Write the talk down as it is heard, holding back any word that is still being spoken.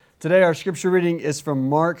Today our scripture reading is from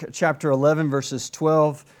Mark chapter 11, verses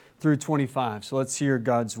 12 through 25. So let's hear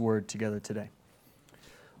God's word together today.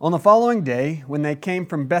 On the following day, when they came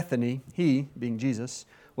from Bethany, he, being Jesus,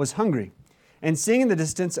 was hungry. And seeing in the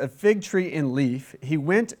distance a fig tree in leaf, he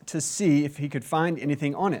went to see if he could find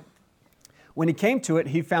anything on it. When he came to it,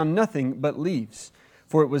 he found nothing but leaves,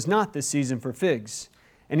 for it was not the season for figs.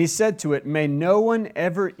 And he said to it, "May no one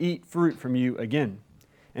ever eat fruit from you again."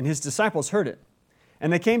 And his disciples heard it.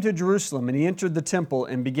 And they came to Jerusalem, and he entered the temple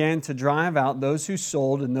and began to drive out those who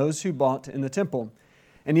sold and those who bought in the temple.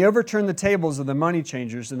 And he overturned the tables of the money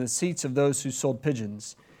changers and the seats of those who sold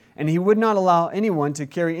pigeons. And he would not allow anyone to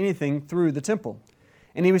carry anything through the temple.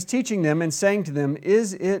 And he was teaching them and saying to them,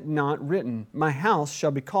 "Is it not written, 'My house shall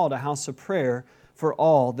be called a house of prayer for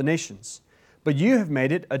all the nations'? But you have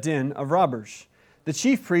made it a den of robbers." The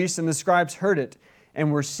chief priests and the scribes heard it, and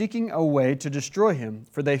were seeking a way to destroy him,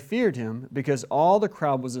 for they feared him, because all the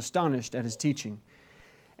crowd was astonished at his teaching.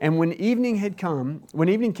 And when evening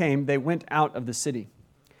came, they went out of the city.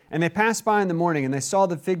 And they passed by in the morning, and they saw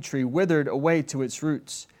the fig tree withered away to its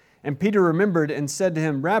roots. And Peter remembered and said to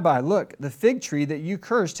him, "Rabbi, look, the fig tree that you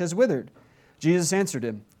cursed has withered." Jesus answered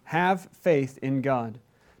him, "Have faith in God.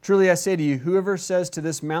 Truly I say to you, whoever says to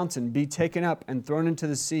this mountain, 'Be taken up and thrown into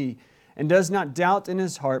the sea,' and does not doubt in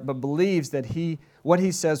his heart, but believes that what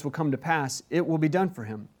he says will come to pass, it will be done for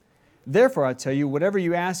him. Therefore, I tell you, whatever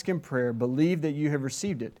you ask in prayer, believe that you have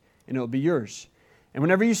received it, and it will be yours. And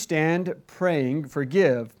whenever you stand praying,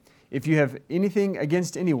 forgive if you have anything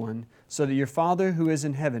against anyone, so that your Father who is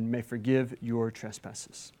in heaven may forgive your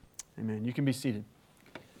trespasses." Amen. You can be seated.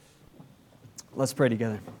 Let's pray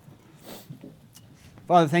together.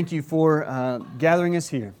 Father, thank you for gathering us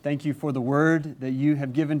here. Thank you for the word that you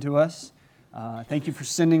have given to us. Thank you for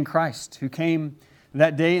sending Christ, who came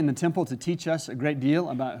that day in the temple to teach us a great deal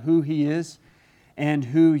about who He is and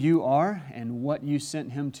who you are and what you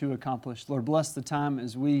sent Him to accomplish. Lord, bless the time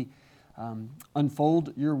as we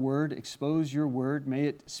unfold your word, expose your word. May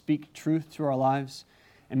it speak truth to our lives,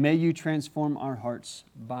 and may you transform our hearts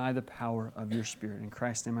by the power of your Spirit. In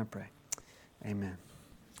Christ's name I pray. Amen.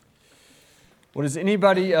 Well, does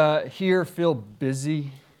anybody here feel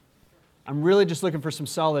busy? I'm really just looking for some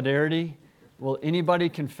solidarity. Will anybody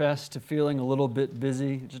confess to feeling a little bit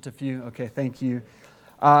busy? Just a few? Okay, thank you.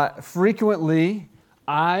 Frequently,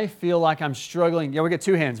 I feel like I'm struggling. Yeah, we got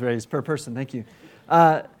 2 hands raised per person. Thank you.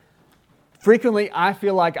 Frequently, I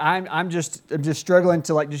feel like I'm just struggling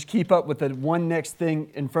to just keep up with the one next thing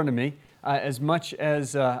in front of me. As much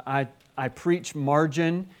as I preach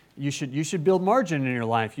margin, you should build margin in your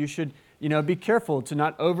life. You should be careful to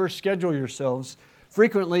not overschedule yourselves.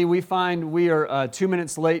 Frequently, we find we are 2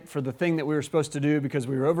 minutes late for the thing that we were supposed to do because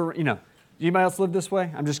we were over. Anybody else live this way?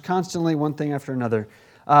 I'm just constantly one thing after another.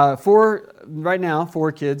 Right now,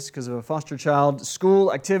 4 kids because of a foster child,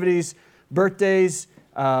 school activities, birthdays,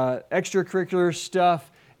 extracurricular stuff,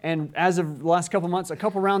 and as of the last couple months, a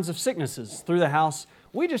couple rounds of sicknesses through the house.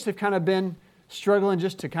 We just have kind of been struggling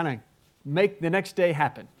just to kind of make the next day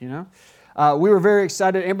happen, We were very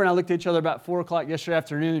excited. Amber and I looked at each other about 4 o'clock yesterday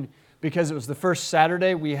afternoon because it was the first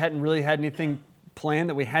Saturday. We hadn't really had anything planned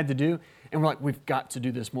that we had to do. And we're like, we've got to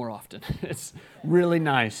do this more often. It's really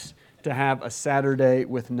nice to have a Saturday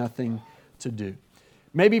with nothing to do.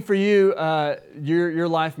 Maybe for you, your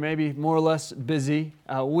life may be more or less busy.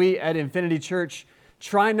 We at Infinity Church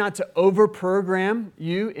try not to over-program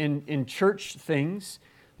you in church things.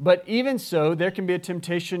 But even so, there can be a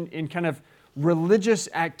temptation in kind of religious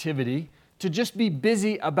activity to just be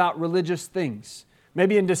busy about religious things.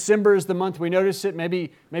 Maybe in December is the month we notice it.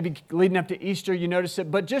 Maybe leading up to Easter you notice it.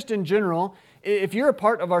 But just in general, if you're a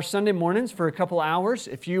part of our Sunday mornings for a couple hours,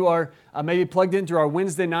 if you are maybe plugged into our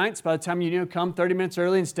Wednesday nights, by the time you come 30 minutes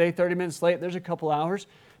early and stay 30 minutes late, there's a couple hours.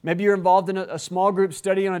 Maybe you're involved in a small group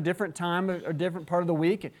study on a different time or a different part of the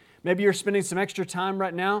week. Maybe you're spending some extra time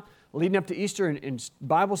right now leading up to Easter in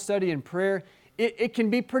Bible study and prayer. It can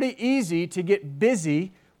be pretty easy to get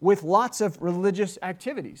busy with lots of religious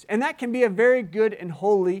activities. And that can be a very good and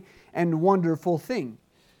holy and wonderful thing.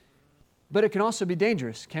 But it can also be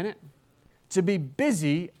dangerous, can it? To be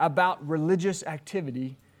busy about religious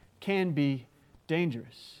activity can be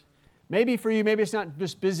dangerous. Maybe for you, maybe it's not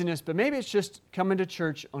just busyness, but maybe it's just coming to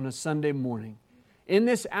church on a Sunday morning. In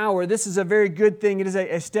this hour, this is a very good thing. It is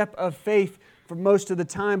a step of faith for most of the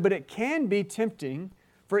time, but it can be tempting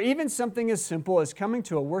for even something as simple as coming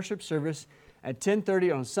to a worship service at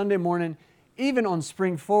 10:30 on a Sunday morning, even on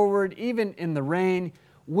Spring Forward, even in the rain.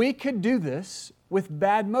 We could do this with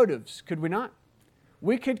bad motives, could we not?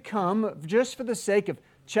 We could come just for the sake of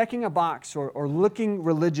checking a box or looking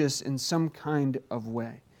religious in some kind of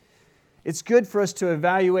way. It's good for us to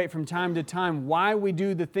evaluate from time to time why we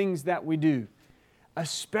do the things that we do,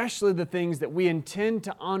 especially the things that we intend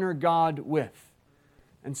to honor God with.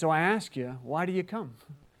 And so I ask you, why do you come?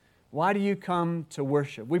 Why do you come to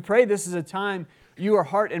worship? We pray this is a time your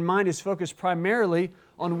heart and mind is focused primarily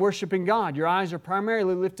on worshiping God. Your eyes are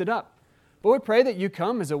primarily lifted up. But we pray that you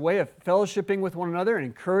come as a way of fellowshipping with one another and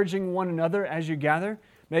encouraging one another as you gather,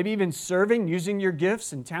 maybe even serving, using your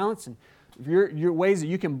gifts and talents and your ways that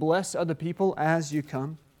you can bless other people as you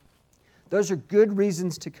come. Those are good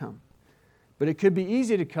reasons to come. But it could be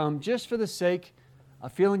easy to come just for the sake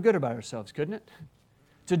of feeling good about ourselves, couldn't it?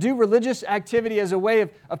 To do religious activity as a way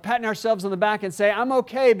of patting ourselves on the back and say, I'm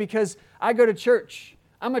okay because I go to church.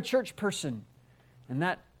 I'm a church person. And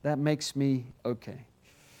that makes me okay.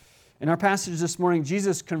 In our passage this morning,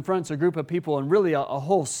 Jesus confronts a group of people and really a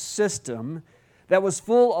whole system that was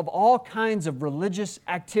full of all kinds of religious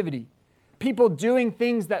activity. People doing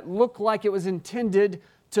things that look like it was intended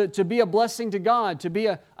to be a blessing to God, to be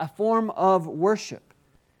a form of worship.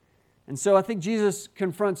 And so I think Jesus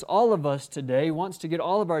confronts all of us today, wants to get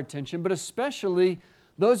all of our attention, but especially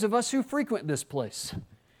those of us who frequent this place.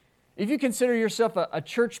 If you consider yourself a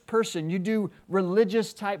church person, you do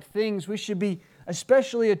religious type things, we should be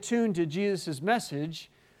especially attuned to Jesus' message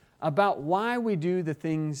about why we do the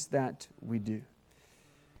things that we do.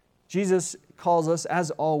 Jesus calls us,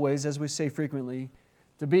 as always, as we say frequently,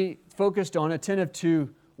 to be focused on, attentive to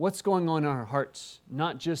what's going on in our hearts,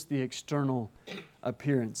 not just the external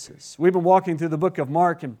appearances. We've been walking through the book of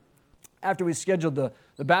Mark, and after we scheduled the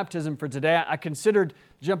baptism for today, I considered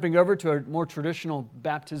jumping over to a more traditional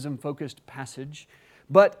baptism-focused passage.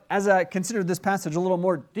 But as I considered this passage a little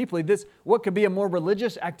more deeply, what could be a more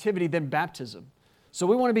religious activity than baptism? So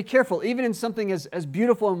we want to be careful, even in something as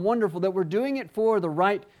beautiful and wonderful, that we're doing it for the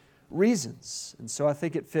right reasons. And so I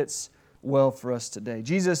think it fits well for us today.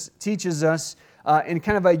 Jesus teaches us in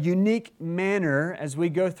kind of a unique manner as we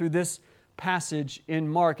go through this passage in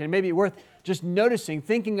Mark. And it may be worth just noticing,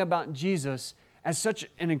 thinking about Jesus as such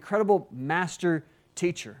an incredible master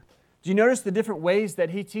teacher. Do you notice the different ways that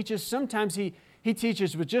He teaches? Sometimes He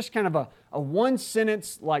teaches with just kind of a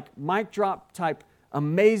one-sentence, like mic drop type,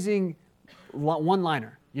 amazing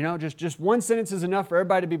one-liner. You know, just one sentence is enough for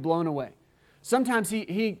everybody to be blown away. Sometimes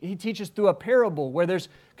he teaches through a parable where there's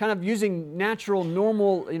kind of using natural,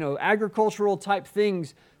 normal, agricultural type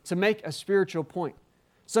things to make a spiritual point.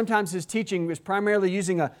 Sometimes His teaching is primarily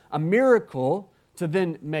using a miracle to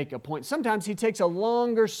then make a point. Sometimes He takes a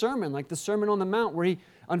longer sermon, like the Sermon on the Mount, where He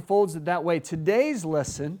unfolds it that way. Today's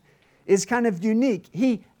lesson is kind of unique.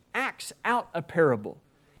 He acts out a parable.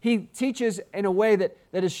 He teaches in a way that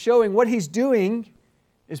is showing what He's doing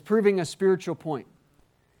is proving a spiritual point.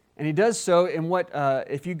 And He does so in what,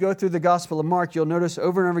 if you go through the Gospel of Mark, you'll notice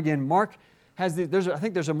over and over again, Mark has I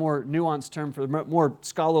think there's a more nuanced term, more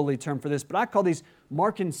scholarly term for this, but I call these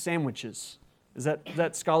Markan sandwiches. Is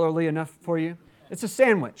that scholarly enough for you? It's a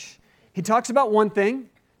sandwich. He talks about one thing,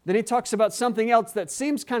 then He talks about something else that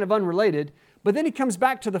seems kind of unrelated, but then He comes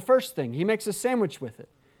back to the first thing. He makes a sandwich with it.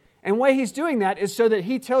 And the way He's doing that is so that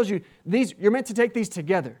He tells you, you're meant to take these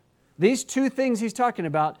together. These two things He's talking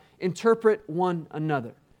about interpret one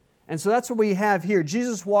another. And so that's what we have here.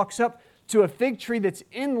 Jesus walks up to a fig tree that's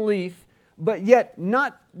in leaf, but yet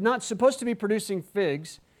not supposed to be producing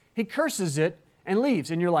figs. He curses it and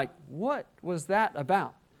leaves. And you're like, what was that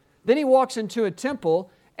about? Then He walks into a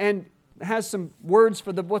temple and has some words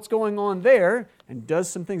for what's going on there and does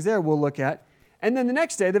some things there we'll look at. And then the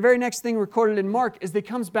next day, the very next thing recorded in Mark is He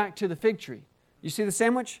comes back to the fig tree. You see the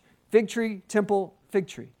sandwich? Fig tree, temple, fig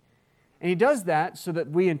tree. And He does that so that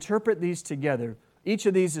we interpret these together. Each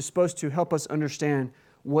of these is supposed to help us understand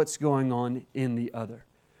what's going on in the other.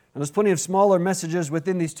 Now, there's plenty of smaller messages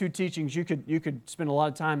within these two teachings. You could spend a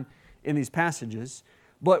lot of time in these passages.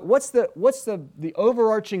 But what's the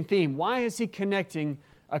overarching theme? Why is He connecting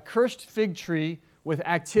a cursed fig tree with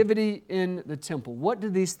activity in the temple? What do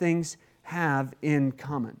these things have in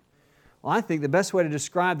common? Well, I think the best way to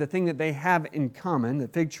describe the thing that they have in common, the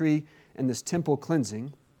fig tree and this temple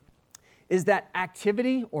cleansing, is that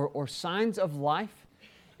activity or signs of life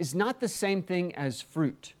is not the same thing as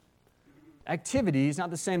fruit. Activity is not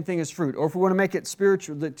the same thing as fruit. Or if we want to make it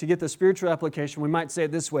spiritual, to get the spiritual application, we might say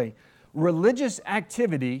it this way. Religious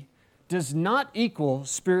activity does not equal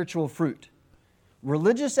spiritual fruit.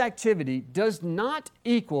 Religious activity does not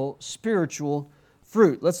equal spiritual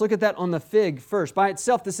fruit. Let's look at that on the fig first. By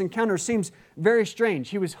itself, this encounter seems very strange.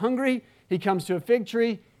 He was hungry. He comes to a fig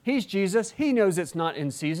tree. He's Jesus. He knows it's not in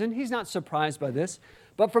season. He's not surprised by this.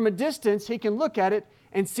 But from a distance, he can look at it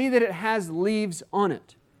and see that it has leaves on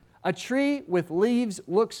it. A tree with leaves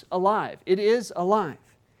looks alive. It is alive.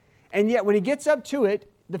 And yet when he gets up to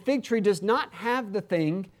it, the fig tree does not have the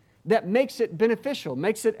thing that makes it beneficial,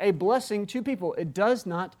 makes it a blessing to people. It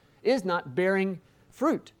is not bearing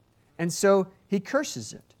fruit. And so he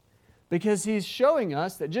curses it because he's showing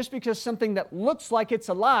us that just because something that looks like it's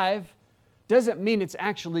alive doesn't mean it's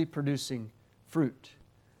actually producing fruit.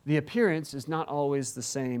 The appearance is not always the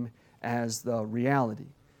same as the reality.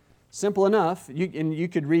 Simple enough. You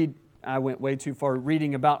could read, I went way too far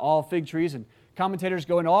reading about all fig trees, and commentators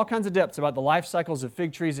go into all kinds of depths about the life cycles of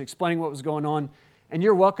fig trees, explaining what was going on, and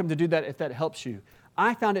you're welcome to do that if that helps you.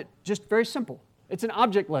 I found it just very simple. It's an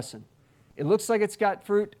object lesson. It looks like it's got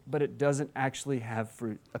fruit, but it doesn't actually have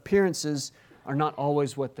fruit. Appearances are not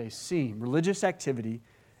always what they seem. Religious activity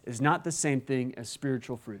is not the same thing as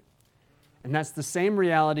spiritual fruit. And that's the same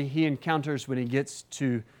reality he encounters when he gets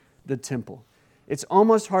to the temple. It's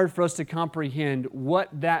almost hard for us to comprehend what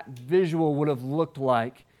that visual would have looked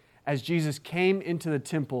like as Jesus came into the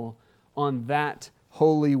temple on that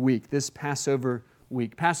Holy Week, this Passover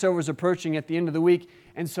week. Passover is approaching at the end of the week,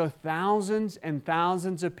 and so thousands and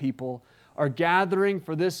thousands of people are gathering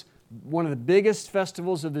for this, one of the biggest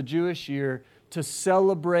festivals of the Jewish year, to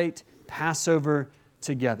celebrate Passover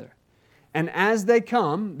together. And as they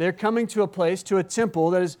come, they're coming to a place, to a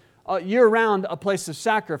temple that is year-round a place of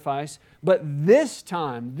sacrifice, but this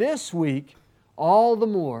time, this week, all the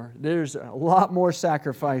more, there's a lot more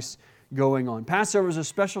sacrifice going on. Passover is a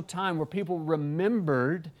special time where people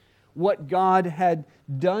remembered what God had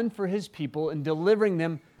done for His people in delivering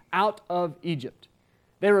them out of Egypt.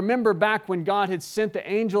 They remember back when God had sent the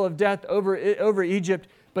angel of death over Egypt,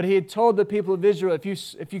 but He had told the people of Israel,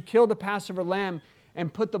 if you kill the Passover lamb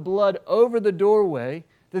and put the blood over the doorway,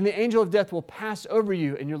 then the angel of death will pass over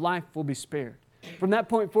you and your life will be spared. From that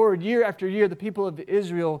point forward, year after year, the people of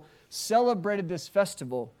Israel celebrated this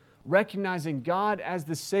festival, recognizing God as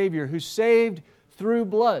the Savior who saved through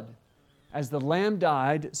blood as the lamb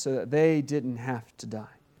died so that they didn't have to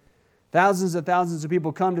die. Thousands and thousands of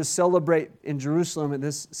people come to celebrate in Jerusalem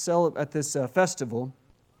at this festival.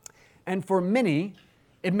 And for many,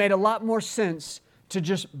 it made a lot more sense to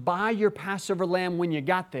just buy your Passover lamb when you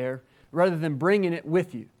got there rather than bringing it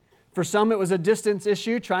with you. For some, it was a distance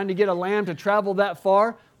issue. Trying to get a lamb to travel that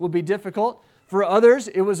far would be difficult. For others,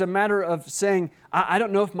 it was a matter of saying, I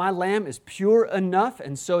don't know if my lamb is pure enough,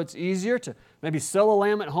 and so it's easier to maybe sell a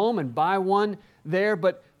lamb at home and buy one there.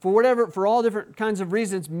 But for all different kinds of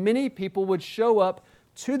reasons, many people would show up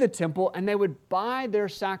to the temple and they would buy their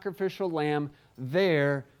sacrificial lamb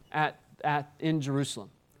there in Jerusalem.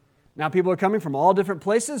 Now, people are coming from all different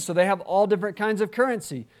places, so they have all different kinds of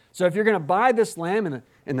currency. So if you're going to buy this lamb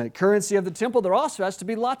in the currency of the temple, there also has to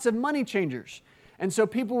be lots of money changers. And so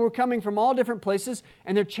people were coming from all different places,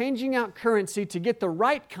 and they're changing out currency to get the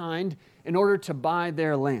right kind in order to buy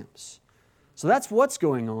their lambs. So that's what's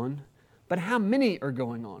going on. But how many are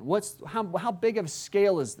going on? How big of a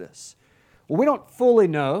scale is this? Well, we don't fully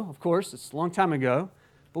know, of course. It's a long time ago.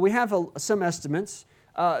 But we have some estimates.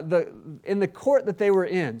 In the court that they were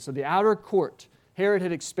in, so the outer court, Herod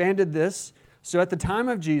had expanded this. So at the time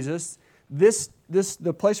of Jesus,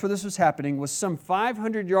 the place where this was happening was some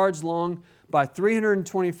 500 yards long by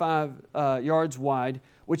 325 yards wide,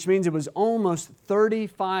 which means it was almost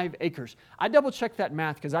 35 acres. I double-checked that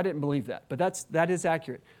math because I didn't believe that, but that is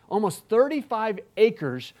accurate. Almost 35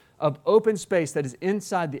 acres of open space that is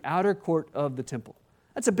inside the outer court of the temple.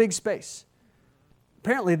 That's a big space.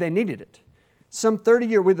 Apparently, they needed it. Some 30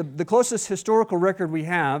 years, the closest historical record we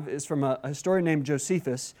have is from a historian named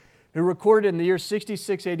Josephus, who recorded in the year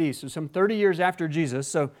 66 AD, so some 30 years after Jesus,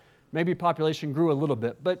 so maybe population grew a little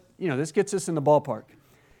bit, but this gets us in the ballpark.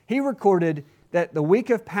 He recorded that the week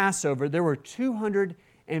of Passover, there were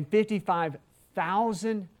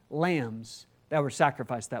 255,000 lambs that were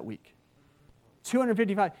sacrificed that week.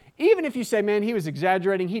 255. Even if you say, man, he was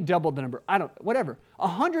exaggerating, he doubled the number. Whatever.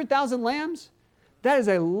 100,000 lambs? That is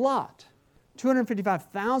a lot.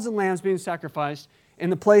 255,000 lambs being sacrificed in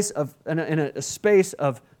the place of, in a space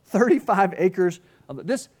of 35 acres.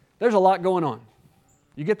 There's a lot going on.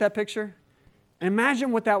 You get that picture? And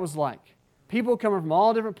imagine what that was like. People coming from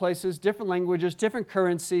all different places, different languages, different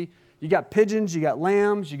currency. You got pigeons, you got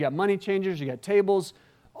lambs, you got money changers, you got tables,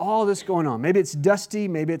 all this going on. Maybe it's dusty,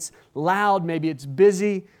 maybe it's loud, maybe it's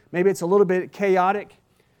busy, maybe it's a little bit chaotic.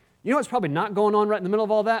 You know what's probably not going on right in the middle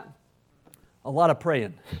of all that? A lot of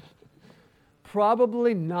praying.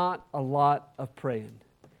 Probably not a lot of praying.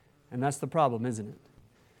 And that's the problem, isn't it?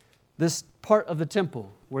 This part of the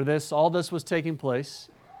temple where all this was taking place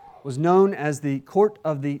was known as the Court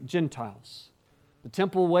of the Gentiles. The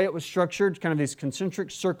temple, the way it was structured, kind of these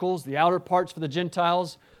concentric circles, the outer parts for the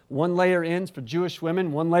Gentiles, one layer in for Jewish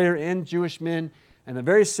women, one layer in Jewish men, and the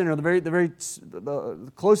very center,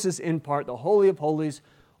 the closest in part, the Holy of Holies,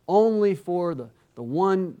 only for the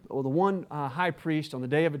one high priest on the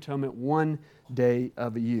Day of Atonement, one day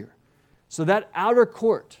of a year. So that outer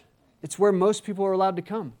court, it's where most people are allowed to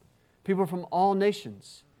come. People from all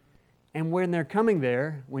nations. And when they're coming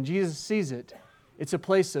there, when Jesus sees it, it's a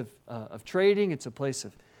place of trading. It's a place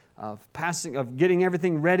of getting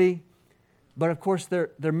everything ready. But of course,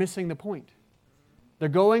 they're missing the point. They're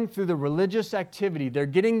going through the religious activity. They're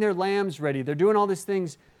getting their lambs ready. They're doing all these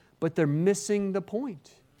things, but they're missing the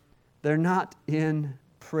point. They're not in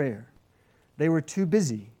prayer. They were too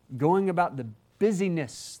busy going about the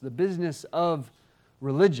business of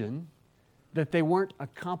religion, that they weren't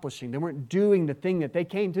accomplishing. They weren't doing the thing that they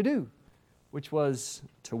came to do, which was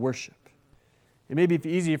to worship. It may be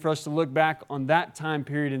easy for us to look back on that time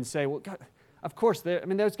period and say, well, God, of course,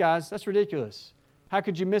 those guys, that's ridiculous. How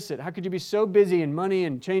could you miss it? How could you be so busy in money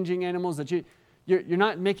and changing animals that you're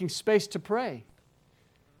not making space to pray?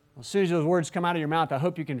 Well, as soon as those words come out of your mouth, I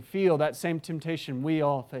hope you can feel that same temptation we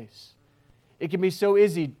all face. It can be so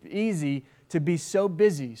easy to be so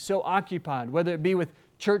busy, so occupied, whether it be with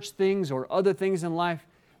church things or other things in life,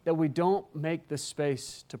 that we don't make the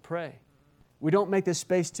space to pray. We don't make the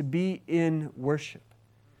space to be in worship.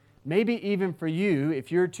 Maybe even for you,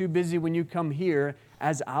 if you're too busy when you come here,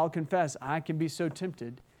 as I'll confess, I can be so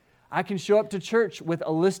tempted. I can show up to church with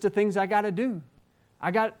a list of things I got to do.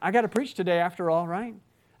 I got to preach today after all, right?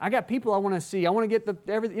 I got people I want to see. I want to get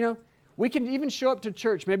everything, We can even show up to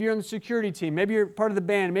church. Maybe you're on the security team. Maybe you're part of the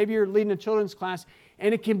band. Maybe you're leading a children's class.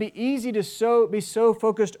 And it can be easy to be so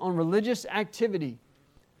focused on religious activity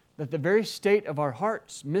that the very state of our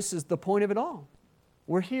hearts misses the point of it all.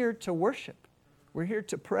 We're here to worship. We're here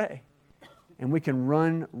to pray. And we can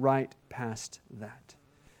run right past that.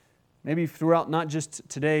 Maybe throughout, not just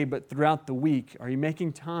today, but throughout the week, are you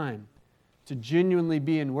making time to genuinely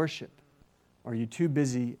be in worship? Or are you too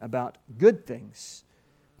busy about good things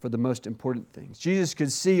for the most important things? Jesus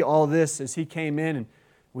could see all this as He came in, and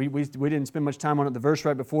we didn't spend much time on it. The verse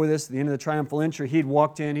right before this, the end of the triumphal entry, He'd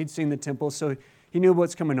walked in, He'd seen the temple, so He knew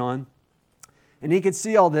what's coming on. And He could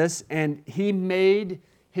see all this, and He made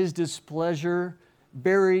His displeasure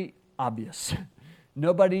very obvious.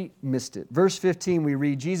 Nobody missed it. Verse 15, we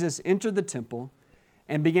read, Jesus entered the temple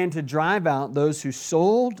and began to drive out those who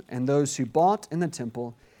sold and those who bought in the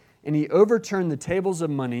temple, and He overturned the tables of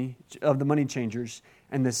the money changers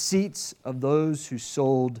and the seats of those who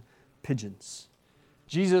sold pigeons.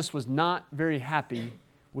 Jesus was not very happy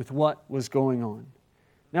with what was going on.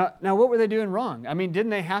 Now, what were they doing wrong? Didn't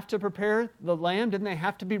they have to prepare the lamb? Didn't they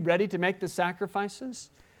have to be ready to make the sacrifices?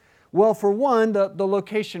 Well, for one, the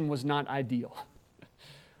location was not ideal.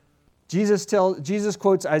 Jesus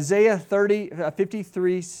quotes Isaiah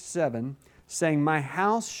 53:7, saying, "My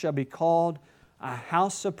house shall be called a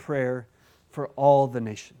house of prayer for all the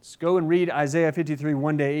nations." Go and read Isaiah 53,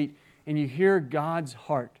 1-8, and you hear God's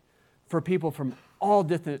heart for people from all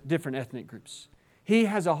different ethnic groups. He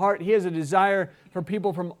has a heart, He has a desire for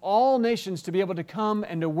people from all nations to be able to come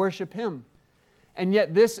and to worship Him. And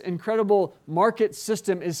yet this incredible market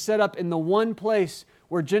system is set up in the one place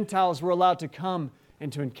where Gentiles were allowed to come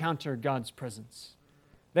and to encounter God's presence.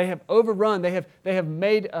 They have overrun, they have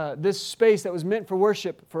made this space that was meant for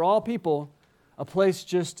worship for all people a place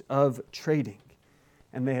just of trading.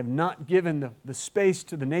 And they have not given the space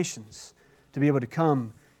to the nations to be able to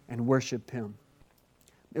come and worship Him.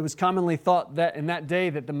 It was commonly thought that in that day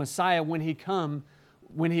that the Messiah, when he would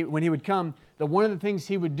come, that one of the things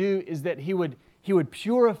He would do is that He would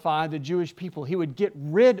purify the Jewish people. He would get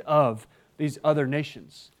rid of these other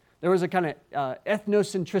nations. There was a kind of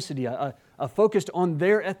ethnocentricity, a focus on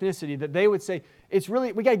their ethnicity, that they would say,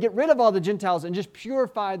 we got to get rid of all the Gentiles and just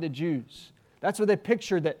purify the Jews. That's what they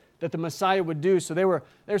pictured that the Messiah would do. So they were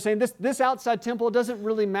saying, this outside temple doesn't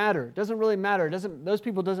really matter. It doesn't really matter. Doesn't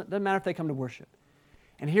matter if they come to worship.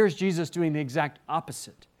 And here's Jesus doing the exact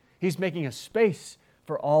opposite. He's making a space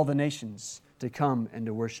for all the nations to come and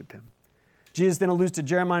to worship Him. Jesus then alludes to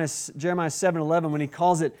Jeremiah 7:11 when He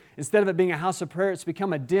calls it, instead of it being a house of prayer, it's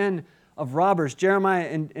become a den of robbers. Jeremiah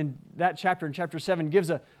in that chapter, in chapter 7,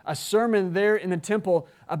 gives a sermon there in the temple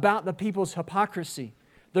about the people's hypocrisy.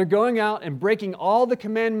 They're going out and breaking all the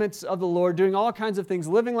commandments of the Lord, doing all kinds of things,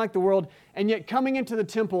 living like the world, and yet coming into the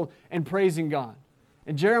temple and praising God.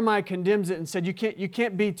 And Jeremiah condemns it and said, you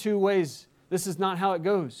can't be two ways. This is not how it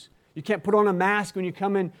goes. You can't put on a mask when you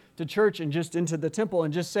come into church and just into the temple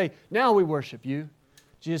and just say, now we worship you.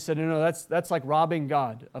 Jesus said, no, that's like robbing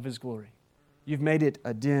God of His glory. You've made it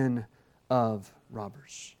a den of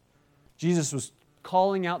robbers. Jesus was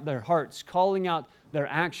calling out their hearts, calling out their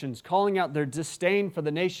actions, calling out their disdain for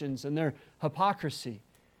the nations and their hypocrisy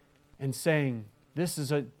and saying, this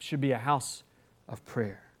should be a house of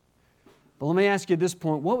prayer. But let me ask you at this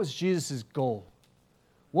point, what was Jesus' goal?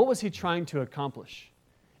 What was He trying to accomplish?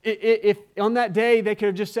 If on that day they could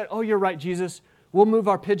have just said, oh, you're right, Jesus, we'll move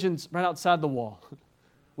our pigeons right outside the wall.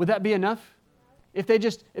 Would that be enough? If they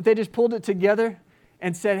just pulled it together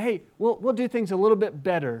and said, hey, we'll do things a little bit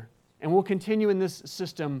better and we'll continue in this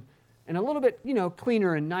system in a little bit,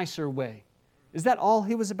 cleaner and nicer way. Is that all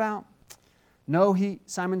He was about? No,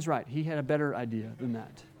 Simon's right. He had a better idea than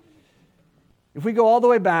that. If we go all the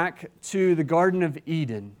way back to the Garden of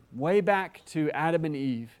Eden, way back to Adam and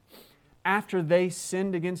Eve, after they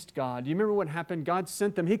sinned against God, do you remember what happened? God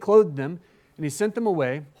sent them, He clothed them, and He sent them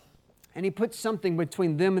away, and He put something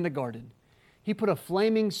between them and the garden. He put a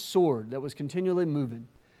flaming sword that was continually moving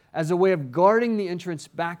as a way of guarding the entrance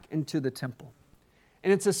back into the temple.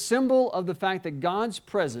 And it's a symbol of the fact that God's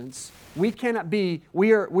presence, we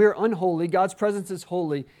are unholy, God's presence is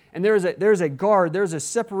holy, and there's a guard, there's a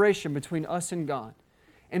separation between us and God.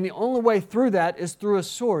 And the only way through that is through a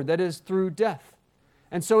sword, that is through death.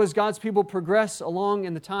 And so as God's people progress along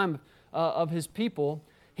in the time of His people,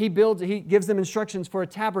 He gives them instructions for a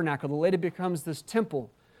tabernacle that later becomes this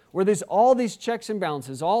temple, where there's all these checks and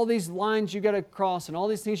balances, all these lines you got to cross, and all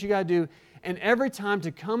these things you got to do. And every time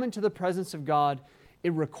to come into the presence of God,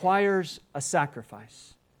 it requires a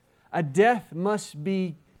sacrifice. A death must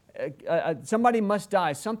be, somebody must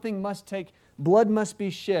die, something must take, blood must be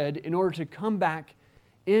shed in order to come back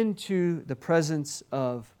into the presence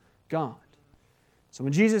of God. So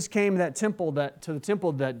when Jesus came to the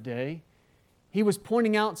temple that day, He was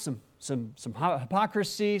pointing out some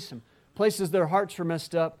hypocrisy, some places their hearts were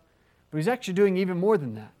messed up, but He's actually doing even more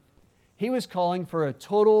than that. He was calling for a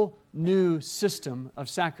total new system of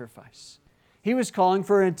sacrifice. He was calling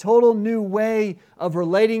for a total new way of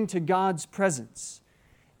relating to God's presence.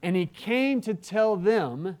 And He came to tell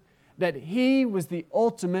them that He was the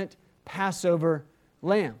ultimate Passover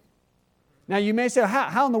lamb. Now you may say,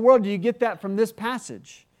 how in the world do you get that from this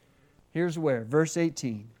passage? Here's where, verse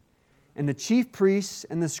 18. And the chief priests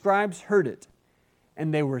and the scribes heard it,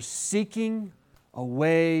 and they were seeking a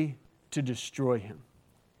way to destroy Him.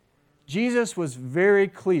 Jesus was very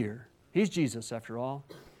clear. He's Jesus after all.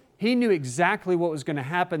 He knew exactly what was going to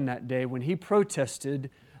happen that day when He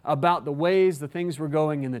protested about the ways the things were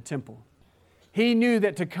going in the temple. He knew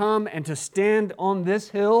that to come and to stand on this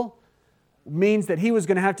hill means that He was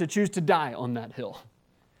going to have to choose to die on that hill.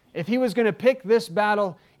 If He was going to pick this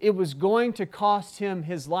battle, it was going to cost Him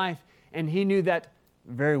His life, and He knew that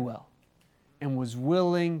very well and was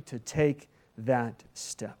willing to take that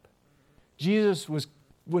step. Jesus was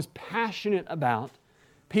passionate about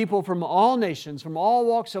people from all nations, from all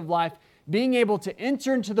walks of life, being able to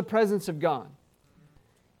enter into the presence of God.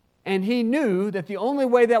 And He knew that the only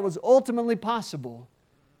way that was ultimately possible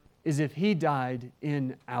is if He died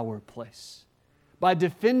in our place. By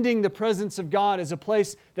defending the presence of God as a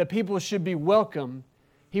place that people should be welcome,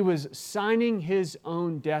 He was signing His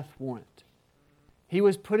own death warrant. He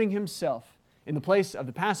was putting Himself in the place of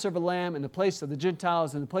the Passover lamb, in the place of the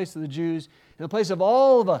Gentiles, in the place of the Jews, in the place of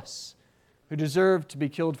all of us who deserved to be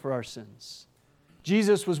killed for our sins.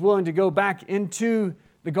 Jesus was willing to go back into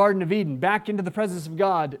the Garden of Eden, back into the presence of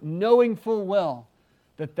God, knowing full well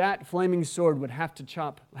that that flaming sword would have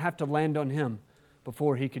to land on Him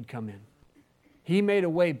before He could come in. He made a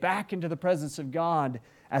way back into the presence of God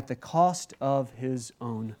at the cost of His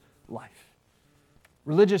own life.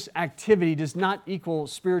 Religious activity does not equal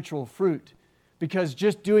spiritual fruit, because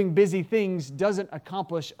just doing busy things doesn't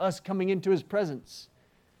accomplish us coming into His presence.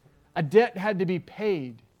 A debt had to be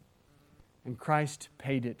paid, and Christ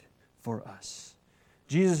paid it for us.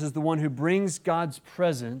 Jesus is the one who brings God's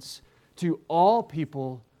presence to all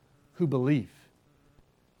people who believe.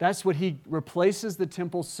 That's what He replaces the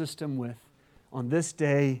temple system with on this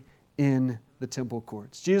day in the temple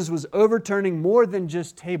courts. Jesus was overturning more than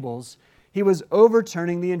just tables. He was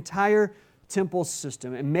overturning the entire temple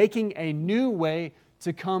system and making a new way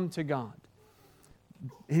to come to God.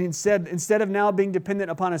 Instead of now being dependent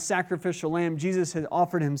upon a sacrificial lamb, Jesus had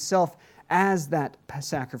offered Himself as that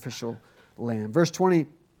sacrificial lamb. Verse 20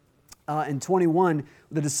 and 21,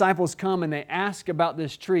 the disciples come and they ask about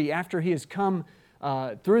this tree. After He has come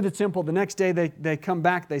through the temple, the next day they come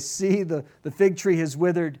back, they see the fig tree has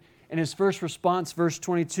withered, and His first response, verse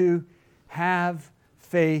 22, have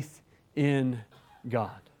faith in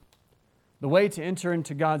God. The way to enter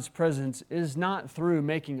into God's presence is not through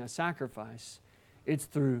making a sacrifice. It's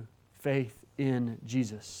through faith in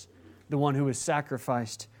Jesus, the one who was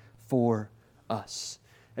sacrificed for us.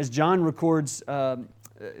 As John records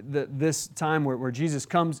this time where Jesus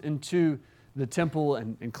comes into the temple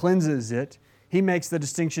and cleanses it, he makes the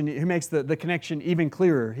distinction, he makes the connection even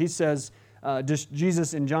clearer. He says,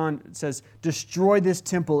 Jesus in John says, destroy this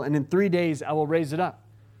temple and in 3 days I will raise it up.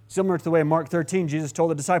 Similar to the way in Mark 13, Jesus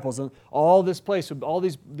told the disciples, all this place, all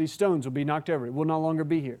these stones will be knocked over. It will no longer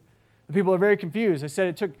be here. The people are very confused. They said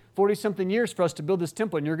it took 40-something years for us to build this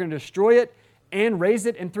temple, and you're going to destroy it and raise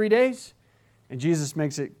it in 3 days? And Jesus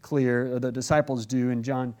makes it clear, or the disciples do in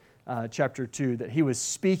John chapter 2, that he was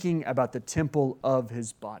speaking about the temple of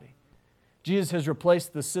his body. Jesus has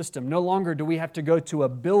replaced the system. No longer do we have to go to a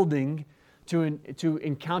building to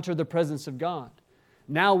encounter the presence of God.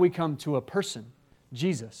 Now we come to a person,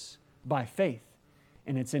 Jesus, by faith.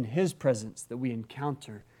 And it's in His presence that we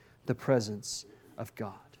encounter the presence of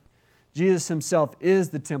God. Jesus Himself is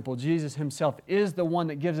the temple. Jesus Himself is the one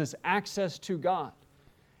that gives us access to God.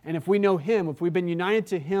 And if we know Him, if we've been united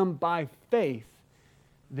to Him by faith,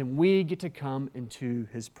 then we get to come into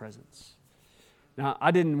His presence. Now,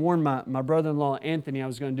 I didn't warn my brother-in-law, Anthony, I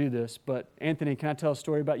was going to do this, but Anthony, can I tell a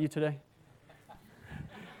story about you today?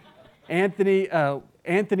 Anthony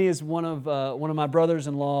is one of my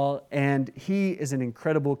brothers-in-law, and he is an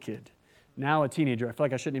incredible kid. Now a teenager. I feel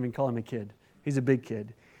like I shouldn't even call him a kid. He's a big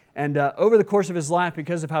kid. And over the course of his life,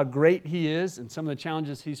 because of how great he is and some of the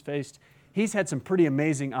challenges he's faced, he's had some pretty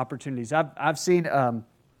amazing opportunities. I've seen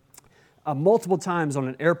multiple times on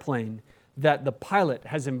an airplane that the pilot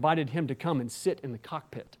has invited him to come and sit in the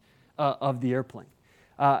cockpit of the airplane.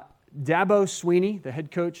 Dabo Swinney, the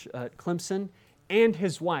head coach at Clemson, and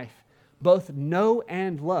his wife both know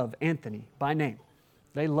and love Anthony by name.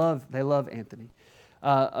 They love Anthony.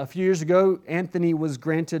 A few years ago, Anthony was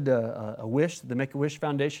granted a wish, the Make-A-Wish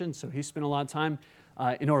Foundation, so he spent a lot of time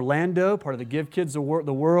in Orlando, part of the Give Kids the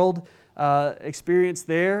World experience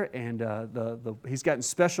there, and he's gotten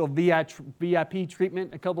special VIP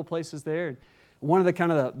treatment a couple places there. And one of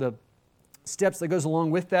the steps that goes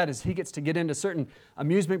along with that is he gets to get into certain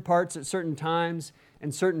amusement parks at certain times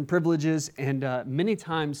and certain privileges, and many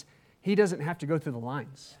times he doesn't have to go through the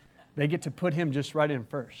lines. They get to put him just right in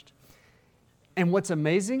first. And what's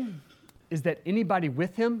amazing is that anybody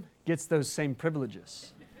with him gets those same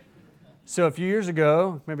privileges. So a few years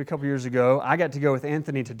ago, maybe a couple years ago, I got to go with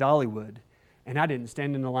Anthony to Dollywood, and I didn't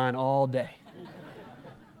stand in the line all day.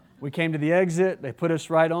 We came to the exit. They put us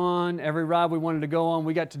right on. Every ride we wanted to go on,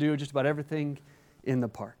 we got to do just about everything in the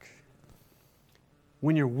park.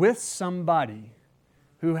 When you're with somebody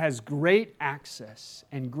who has great access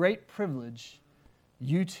and great privilege,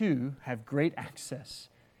 you too have great access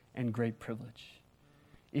and great privilege.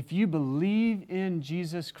 If you believe in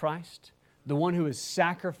Jesus Christ, the one who is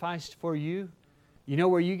sacrificed for you, you know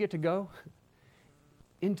where you get to go?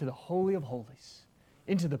 Into the Holy of Holies,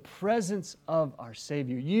 into the presence of our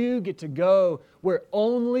Savior. You get to go where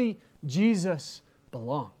only Jesus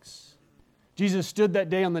belongs. Jesus stood that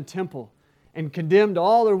day on the temple and condemned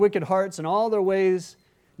all their wicked hearts and all their ways,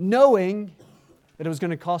 knowing that it was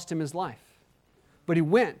going to cost Him His life. But He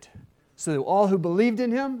went so that all who believed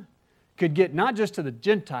in Him could get not just to the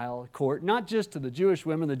Gentile court, not just to the Jewish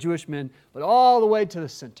women, the Jewish men, but all the way to the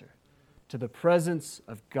center, to the presence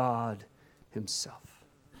of God Himself.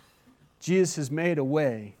 Jesus has made a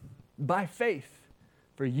way by faith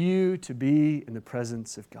for you to be in the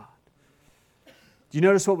presence of God. Do you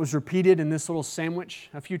notice what was repeated in this little sandwich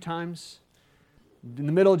a few times? In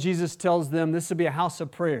the middle, Jesus tells them this will be a house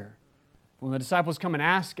of prayer. When the disciples come and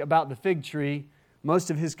ask about the fig tree,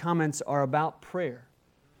 most of His comments are about prayer.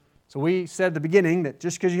 So we said at the beginning that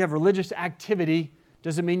just because you have religious activity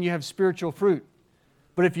doesn't mean you have spiritual fruit.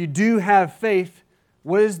 But if you do have faith,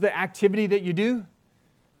 what is the activity that you do?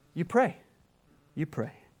 You pray. You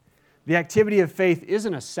pray. The activity of faith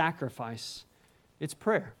isn't a sacrifice. It's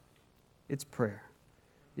prayer. It's prayer.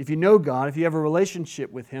 If you know God, if you have a relationship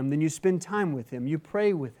with Him, then you spend time with Him. You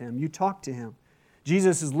pray with Him. You talk to Him.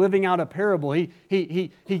 Jesus is living out a parable.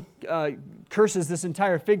 He curses this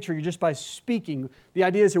entire fig tree just by speaking. The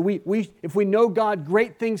idea is that if we know God,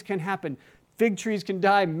 great things can happen. Fig trees can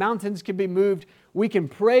die. Mountains can be moved. We can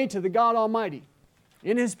pray to the God Almighty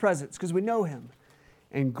in His presence because we know Him.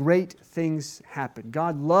 And great things happen.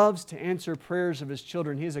 God loves to answer prayers of His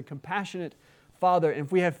children. He is a compassionate Father. And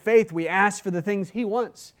if we have faith, we ask for the things He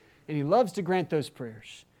wants. And He loves to grant those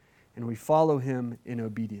prayers. And we follow Him in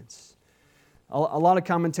obedience. A lot of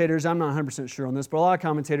commentators, I'm not 100% sure on this, but a lot of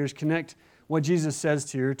commentators connect what Jesus says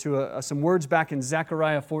here to some words back in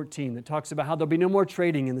Zechariah 14 that talks about how there'll be no more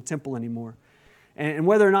trading in the temple anymore. And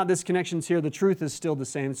whether or not this connection's here, the truth is still the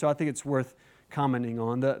same, so I think it's worth commenting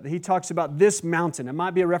on. He talks about this mountain. It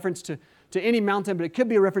might be a reference to any mountain, but it could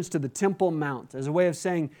be a reference to the Temple Mount as a way of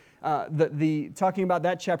saying, talking about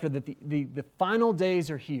that chapter, that the final days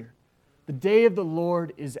are here. The day of the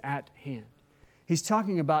Lord is at hand. He's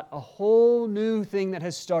talking about a whole new thing that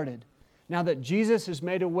has started. Now that Jesus has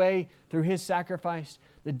made a way through His sacrifice,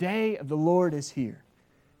 the day of the Lord is here.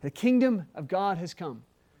 The kingdom of God has come.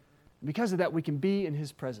 And because of that, we can be in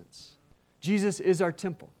His presence. Jesus is our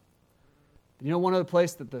temple. You know one other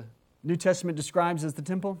place that the New Testament describes as the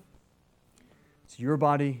temple? It's your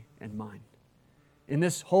body and mine. In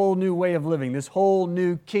this whole new way of living, this whole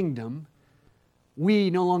new kingdom, we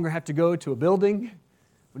no longer have to go to a building.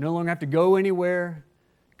 We no longer have to go anywhere.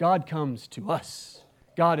 God comes to us.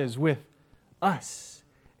 God is with us,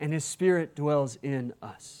 and His Spirit dwells in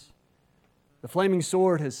us. The flaming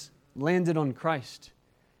sword has landed on Christ,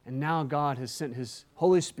 and now God has sent His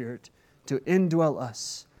Holy Spirit to indwell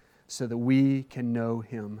us so that we can know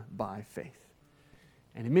Him by faith.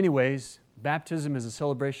 And in many ways, baptism is a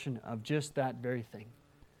celebration of just that very thing.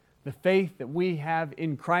 The faith that we have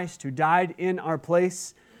in Christ, who died in our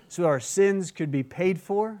place so our sins could be paid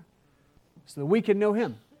for, so that we can know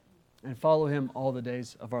Him and follow Him all the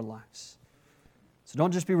days of our lives. So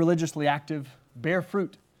don't just be religiously active, bear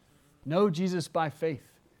fruit. Know Jesus by faith.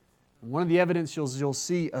 And one of the evidence you'll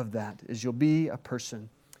see of that is you'll be a person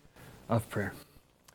of prayer.